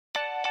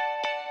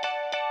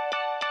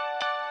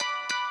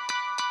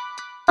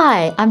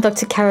Hi, I'm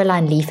Dr.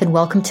 Caroline Leaf and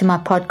welcome to my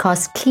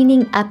podcast,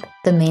 Cleaning Up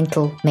the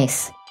Mental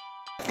Mess.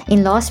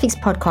 In last week's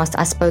podcast,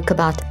 I spoke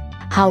about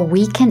how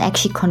we can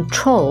actually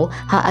control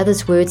how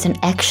others' words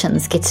and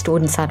actions get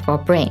stored inside of our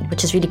brain,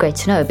 which is really great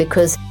to know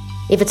because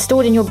if it's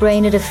stored in your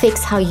brain, it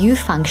affects how you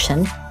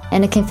function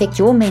and it can affect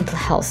your mental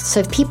health. So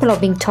if people are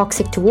being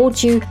toxic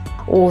towards you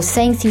or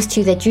saying things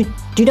to you that you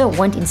don't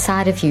want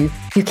inside of you,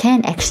 you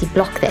can actually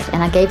block that.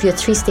 And I gave you a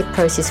 3-step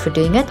process for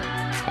doing it.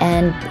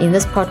 And in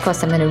this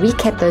podcast, I'm going to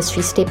recap those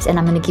 3 steps and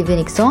I'm going to give you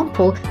an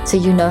example so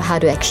you know how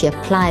to actually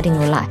apply it in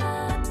your life.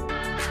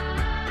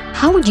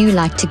 How would you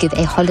like to give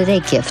a holiday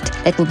gift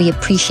that will be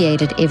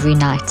appreciated every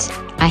night?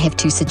 I have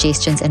 2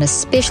 suggestions and a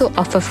special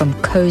offer from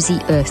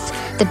Cozy Earth,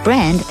 the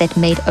brand that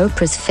made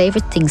Oprah's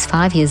favorite things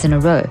 5 years in a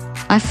row.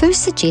 My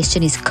first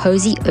suggestion is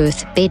Cozy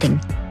Earth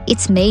bedding.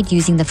 It's made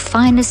using the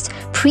finest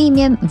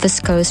premium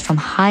viscose from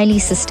highly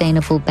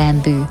sustainable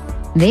bamboo.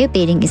 Their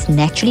bedding is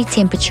naturally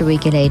temperature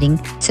regulating,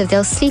 so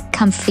they'll sleep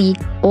comfy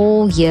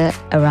all year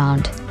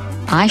around.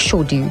 I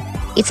sure do.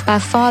 It's by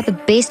far the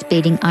best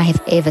bedding I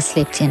have ever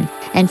slept in.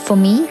 And for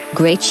me,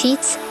 great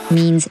sheets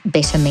means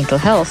better mental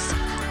health.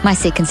 My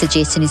second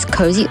suggestion is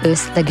Cozy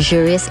Earth's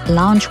luxurious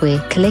loungewear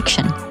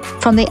collection.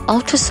 From their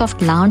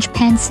ultra-soft lounge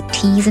pants,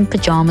 tees and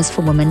pajamas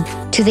for women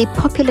to their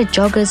popular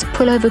joggers,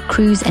 pullover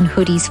crews and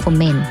hoodies for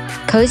men,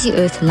 Cozy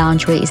Earth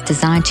loungewear is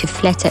designed to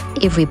flatter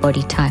every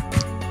body type.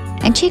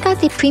 And check out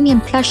their premium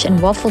plush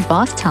and waffle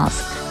bath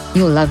towels.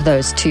 You'll love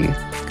those too.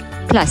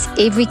 Plus,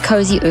 every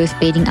Cozy Earth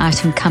bedding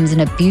item comes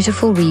in a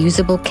beautiful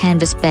reusable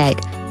canvas bag.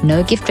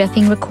 No gift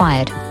wrapping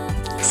required.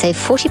 Save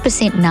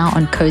 40% now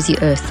on Cozy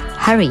Earth.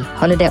 Hurry,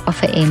 holiday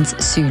offer ends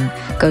soon.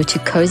 Go to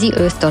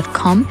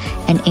CozyEarth.com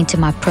and enter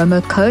my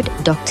promo code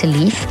Dr.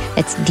 Leaf,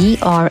 that's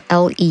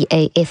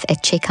DRLEAF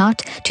at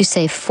checkout to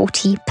save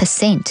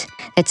 40%.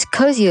 That's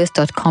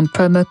CozyEarth.com,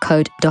 promo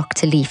code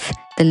Dr. Leaf.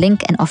 The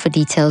link and offer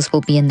details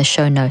will be in the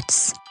show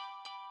notes.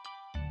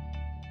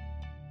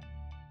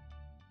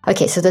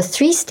 Okay, so the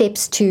 3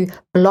 steps to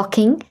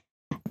blocking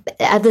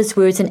others'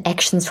 words and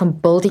actions from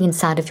building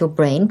inside of your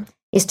brain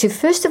is to,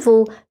 first of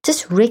all,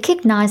 just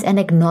recognize and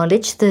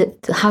acknowledge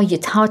how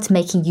it's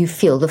making you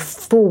feel. The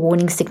 4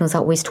 warning signals I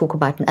always talk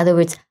about. In other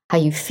words, how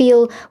you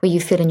feel, how you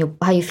feel in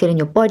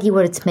your body,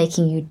 what it's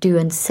making you do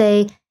and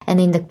say, and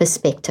then the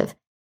perspective.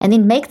 And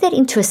then make that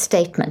into a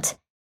statement.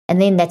 And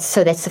then that's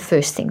the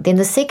first thing. Then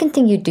the second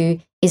thing you do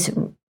is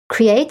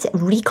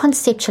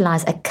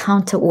reconceptualize a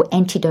counter or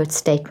antidote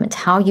statement.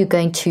 How you're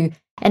going to,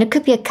 and it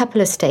could be a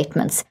couple of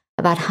statements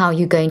about how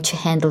you're going to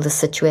handle the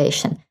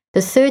situation.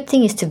 The third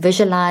thing is to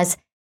visualize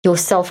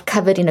yourself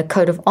covered in a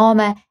coat of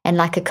armor, and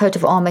like a coat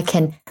of armor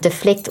can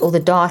deflect all the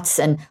darts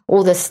and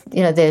all this,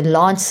 the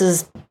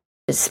lances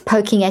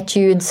poking at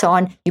you and so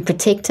on. You're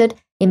protected.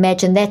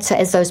 Imagine that. So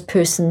as those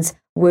persons'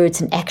 words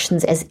and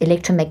actions as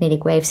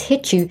electromagnetic waves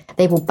hit you,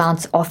 they will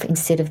bounce off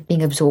instead of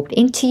being absorbed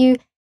into you.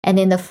 And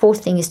then the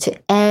fourth thing is to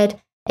add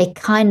a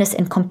kindness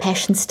and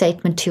compassion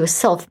statement to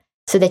yourself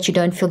so that you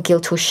don't feel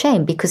guilt or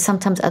shame, because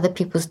sometimes other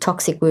people's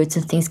toxic words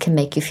and things can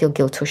make you feel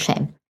guilt or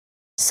shame.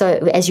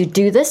 So as you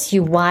do this,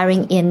 you're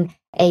wiring in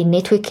a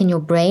network in your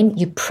brain.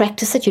 You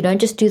practice it. You don't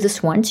just do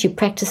this once. You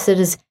practice it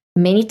as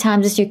many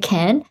times as you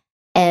can.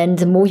 And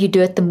the more you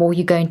do it, the more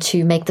you're going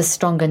to make this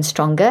stronger and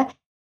stronger.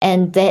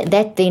 And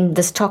that then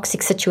this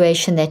toxic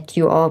situation that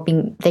you are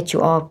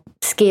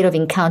scared of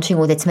encountering,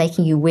 or that's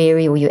making you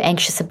wary or you're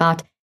anxious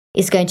about,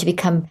 is going to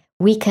become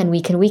weaker and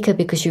weaker and weaker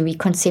because you're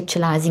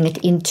reconceptualizing it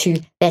into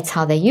that's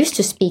how they used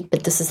to speak,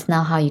 but this is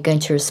now how you're going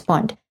to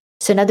respond.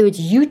 So in other words,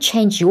 you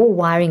change your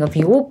wiring of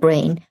your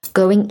brain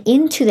going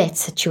into that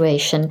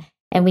situation.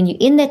 And when you're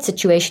in that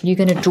situation, you're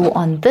going to draw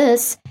on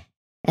this,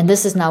 and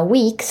this is now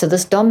weak, so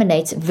this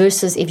dominates,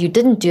 versus if you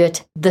didn't do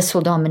it, this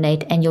will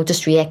dominate, and you'll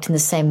just react in the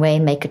same way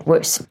and make it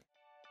worse.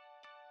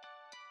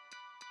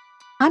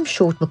 I'm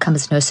sure it will come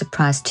as no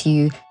surprise to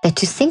you that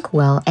to think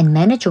well and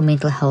manage your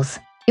mental health,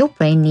 your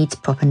brain needs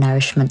proper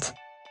nourishment.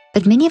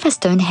 But many of us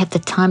don't have the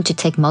time to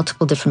take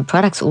multiple different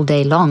products all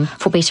day long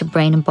for better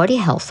brain and body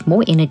health,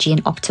 more energy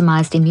and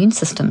optimized immune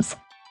systems.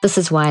 This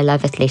is why I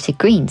love Athletic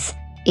Greens.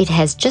 It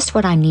has just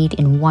what I need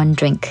in one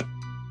drink.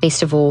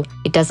 Best of all,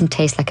 it doesn't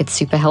taste like it's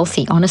super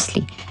healthy,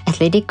 honestly.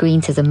 Athletic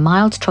Greens has a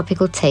mild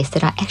tropical taste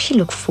that I actually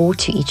look forward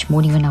to each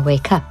morning when I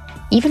wake up.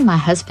 Even my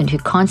husband, who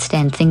can't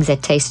stand things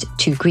that taste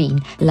too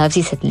green, loves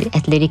his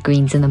Athletic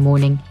Greens in the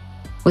morning.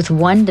 With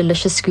one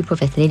delicious scoop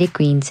of Athletic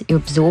Greens, you're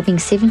absorbing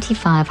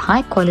 75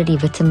 high-quality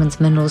vitamins,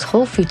 minerals,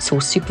 whole food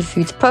source,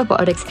 superfoods,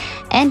 probiotics,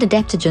 and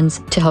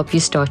adaptogens to help you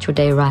start your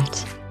day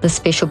right. This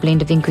special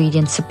blend of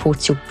ingredients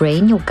supports your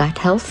brain, your gut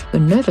health,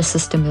 your nervous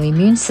system, your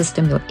immune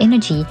system, your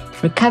energy,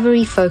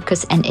 recovery,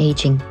 focus, and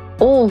aging.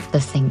 All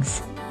the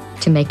things.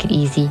 To make it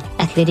easy,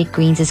 Athletic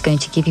Greens is going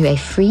to give you a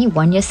free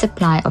 1-year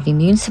supply of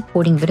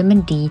immune-supporting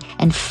vitamin D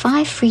and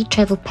 5 free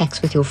travel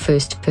packs with your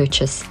first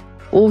purchase.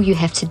 All you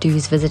have to do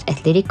is visit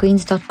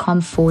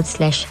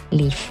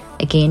athleticgreens.com/leaf.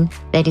 Again,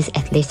 that is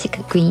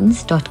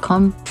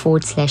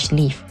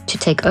athleticgreens.com/leaf to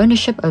take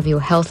ownership over your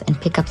health and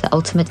pick up the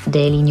ultimate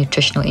daily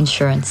nutritional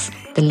insurance.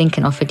 The link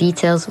and offer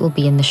details will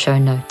be in the show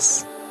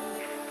notes.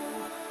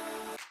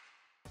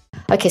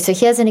 Okay, so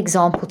here's an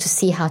example to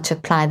see how to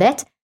apply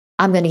that.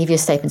 I'm going to give you a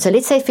statement. So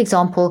let's say, for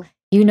example,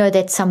 you know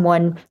that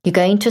you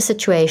go into a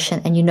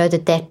situation and you know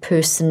that that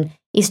person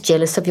is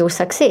jealous of your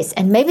success,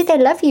 and maybe they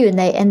love you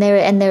and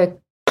they're a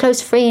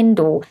close friend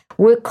or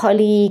work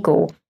colleague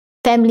or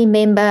family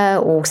member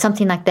or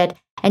something like that,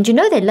 and you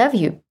know they love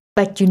you,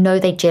 but you know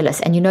they're jealous,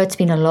 and you know it's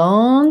been a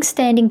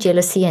long-standing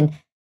jealousy, and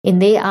in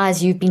their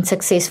eyes you've been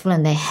successful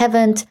and they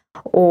haven't,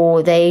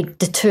 or they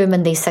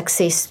determine their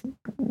success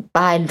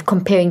by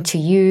comparing to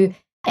you,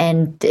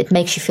 and it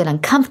makes you feel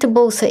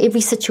uncomfortable. So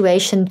every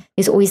situation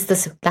is always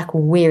this like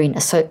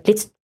weariness. So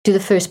let's do the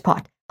first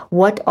part.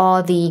 What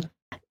are the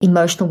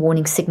emotional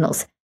warning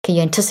signals? Can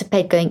you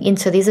anticipate going in?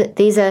 So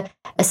there's a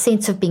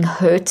sense of being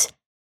hurt,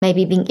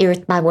 maybe being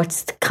irritated by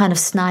what's the kind of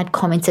snide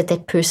comments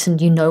that person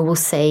will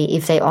say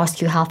if they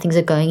ask you how things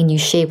are going and you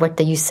share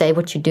you say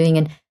what you're doing,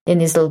 and then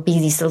these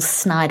little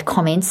snide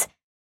comments,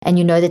 and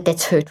you know that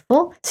that's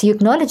hurtful. So you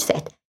acknowledge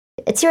that.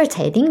 It's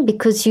irritating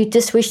because you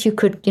just wish you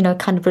could,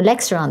 kind of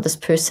relax around this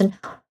person.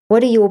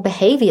 What are your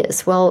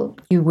behaviors? Well,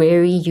 you're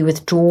wary, you're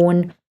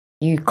withdrawn,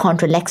 you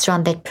can't relax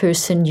around that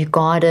person, you're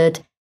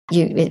guarded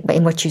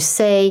in what you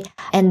say.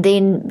 And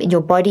then in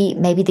your body,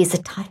 maybe there's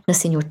a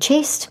tightness in your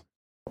chest,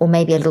 or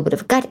maybe a little bit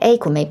of gut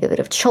ache, or maybe a bit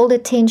of shoulder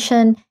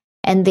tension.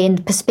 And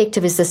then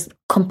perspective is this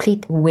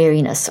complete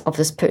wariness of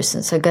this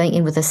person. So going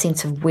in with a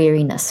sense of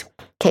wariness.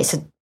 Okay,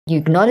 so you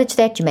acknowledge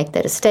that, you make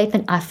that a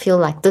statement. I feel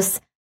like this.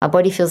 My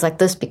body feels like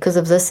this because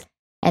of this.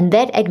 And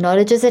that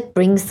acknowledges it,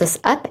 brings this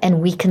up and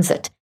weakens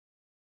it.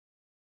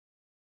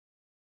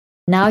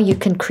 Now you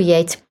can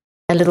create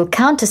a little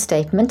counter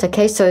statement.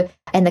 Okay, so,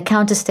 and the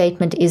counter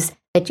statement is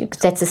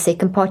that's the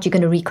second part. You're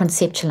going to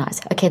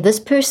reconceptualize. Okay, this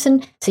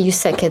person, so you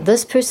say, okay,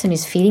 this person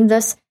is feeling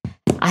this.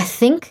 I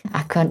think,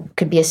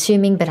 could be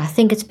assuming, but I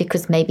think it's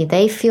because maybe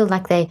they feel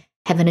like they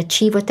haven't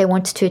achieved what they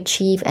wanted to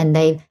achieve, and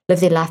they live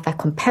their life by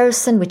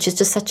comparison, which is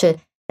just such a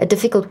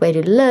difficult way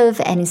to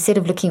live. And instead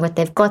of looking at what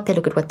they've got, they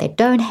look at what they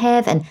don't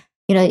have. And,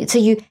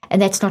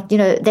 and that's not,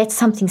 that's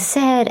something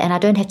sad, and I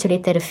don't have to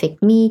let that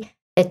affect me,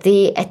 that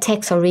their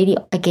attacks are really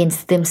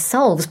against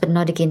themselves, but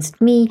not against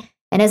me.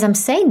 And as I'm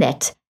saying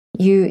that,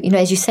 as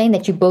you're saying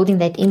that, you're building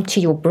that into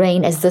your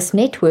brain as this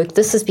network,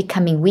 this is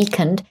becoming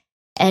weakened.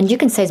 And you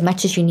can say as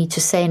much as you need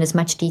to say and as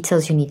much detail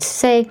as you need to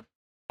say.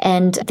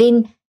 And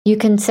then you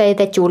can say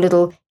that your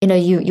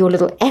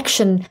little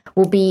action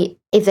will be,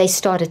 if they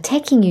start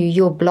attacking you,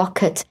 you'll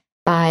block it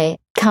by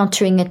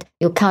countering it.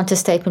 Your counter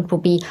statement will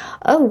be,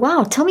 oh,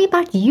 wow, tell me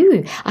about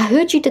you. I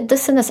heard you did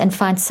this and this, and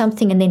find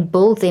something and then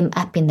build them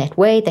up in that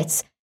way.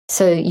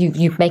 So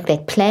you make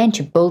that plan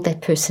to build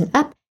that person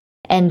up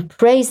and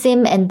praise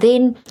them, and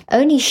then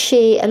only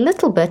share a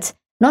little bit,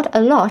 not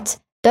a lot.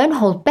 Don't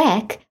hold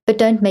back, but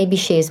don't maybe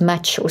share as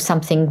much or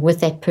something with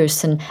that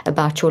person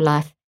about your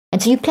life.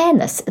 And so you plan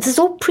this. This is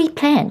all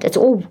pre-planned. It's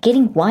all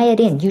getting wired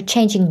in. You're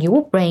changing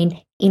your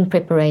brain in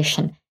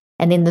preparation.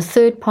 And then the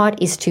third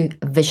part is to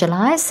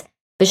visualize.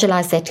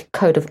 Visualize that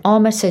coat of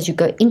armor. So as you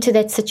go into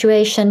that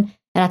situation,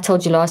 and I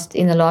told you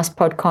in the last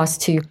podcast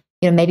to,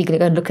 maybe go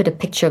and look at a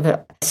picture of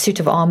a suit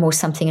of armor or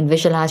something and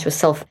visualize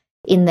yourself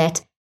in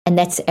that. And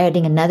that's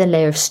adding another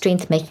layer of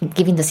strength,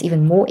 giving this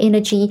even more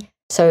energy.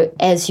 So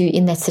as you're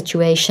in that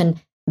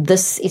situation,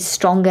 this is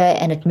stronger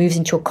and it moves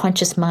into your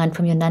conscious mind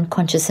from your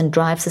non-conscious and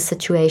drives the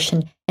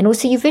situation. And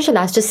also you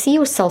visualize, just see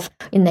yourself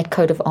in that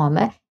coat of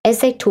armor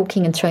as they're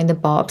talking and throwing the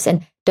barbs,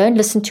 and don't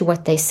listen to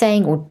what they're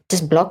saying or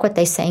just block what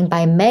they're saying by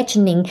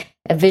imagining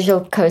a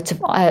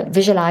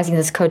visualizing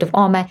this coat of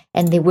armor,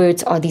 and their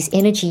words are these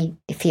energy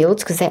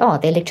fields, because they're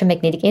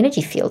electromagnetic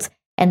energy fields.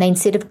 And they,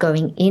 instead of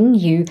going in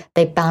you,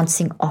 they're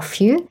bouncing off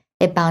you,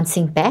 they're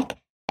bouncing back.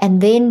 And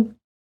then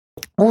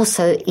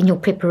also in your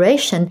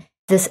preparation,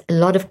 there's a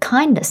lot of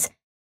kindness.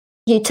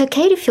 It's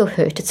okay to feel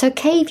hurt. It's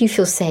okay if you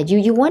feel sad.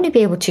 You want to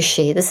be able to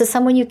share. This is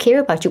someone you care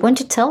about. You want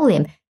to tell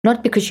them,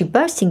 not because you're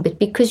boasting, but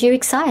because you're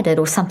excited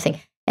or something.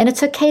 And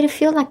it's okay to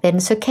feel like that. And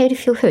it's okay to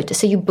feel hurt.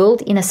 So you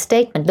build in a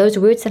statement. Those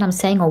words that I'm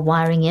saying are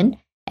wiring in,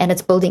 and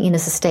it's building in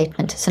as a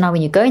statement. So now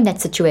when you go in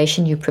that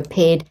situation, you're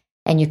prepared,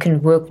 and you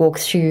can walk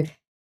through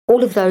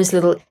all of those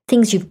little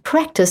things you've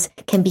practiced.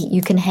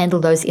 You can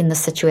handle those in the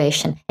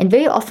situation. And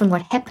very often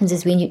what happens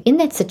is when you're in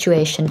that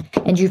situation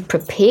and you've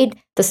prepared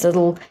this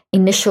little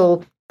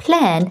initial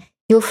plan,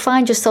 you'll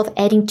find yourself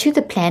adding to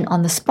the plan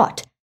on the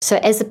spot. So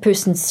as the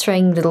person's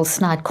throwing little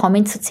snide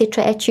comments,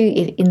 etc. at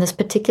you, in this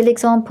particular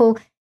example,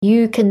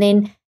 you can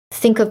then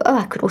think of,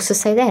 I could also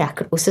say that, I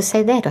could also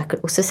say that, I could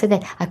also say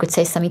that. I could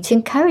say something to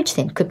encourage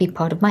them, could be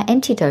part of my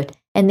antidote.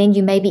 And then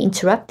you maybe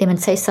interrupt them and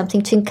say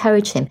something to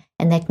encourage them,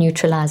 and that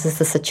neutralizes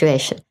the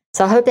situation.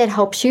 So I hope that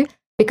helps you,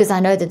 because I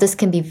know that this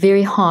can be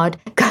very hard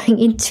going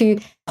into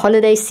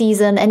holiday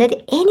season and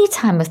at any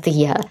time of the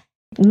year,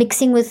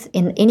 mixing with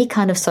in any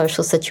kind of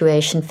social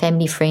situation,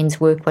 family, friends,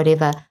 work,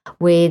 whatever,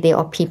 where there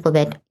are people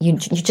that you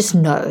just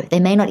know. They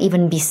may not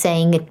even be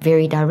saying it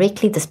very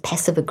directly, this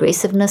passive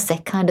aggressiveness,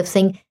 that kind of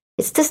thing.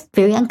 It's just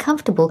very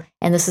uncomfortable.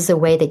 And this is a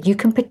way that you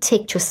can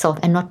protect yourself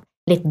and not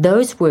let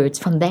those words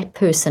from that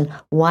person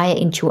wire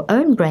into your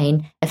own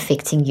brain,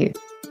 affecting you.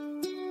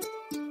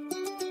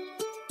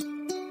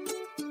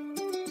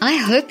 I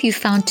hope you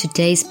found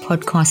today's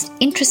podcast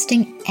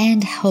interesting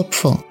and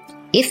helpful.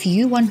 If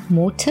you want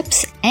more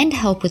tips and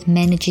help with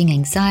managing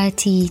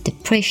anxiety,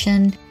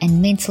 depression,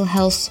 and mental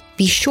health,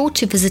 be sure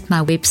to visit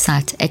my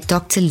website at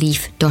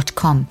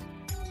drleaf.com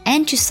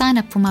and to sign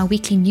up for my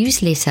weekly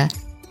newsletter,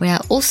 where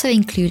I also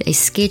include a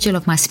schedule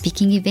of my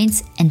speaking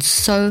events and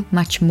so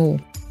much more.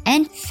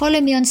 And follow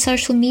me on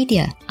social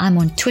media. I'm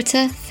on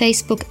Twitter,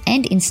 Facebook,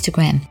 and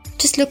Instagram.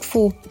 Just look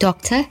for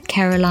Dr.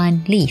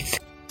 Caroline Leaf.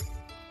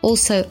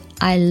 Also,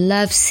 I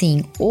love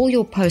seeing all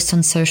your posts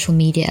on social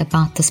media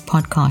about this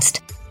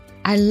podcast.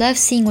 I love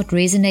seeing what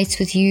resonates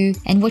with you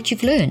and what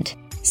you've learned.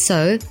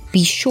 So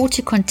be sure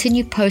to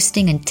continue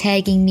posting and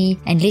tagging me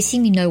and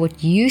letting me know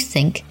what you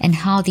think and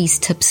how these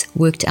tips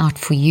worked out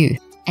for you.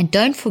 And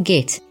don't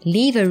forget,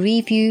 leave a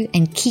review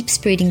and keep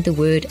spreading the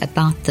word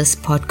about this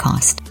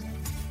podcast.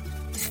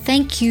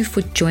 Thank you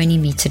for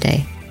joining me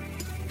today.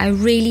 I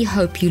really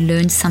hope you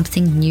learned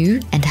something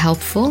new and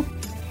helpful.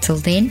 Till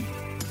then,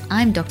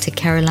 I'm Dr.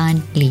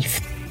 Caroline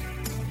Leaf.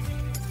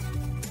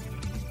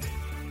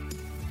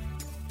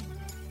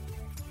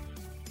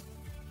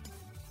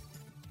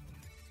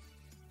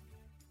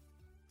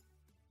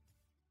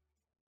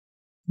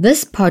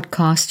 This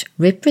podcast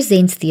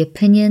represents the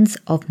opinions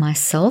of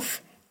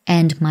myself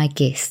and my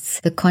guests.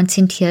 The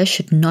content here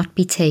should not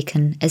be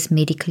taken as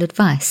medical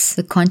advice.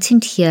 The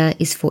content here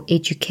is for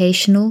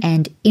educational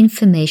and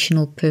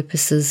informational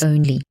purposes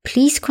only.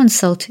 Please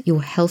consult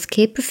your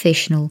healthcare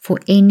professional for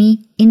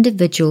any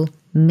individual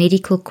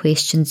medical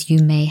questions you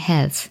may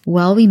have.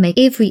 While we make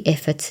every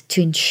effort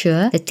to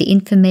ensure that the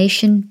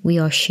information we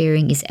are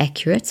sharing is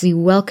accurate, we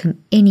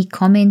welcome any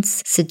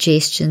comments,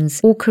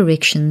 suggestions, or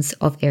corrections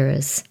of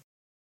errors.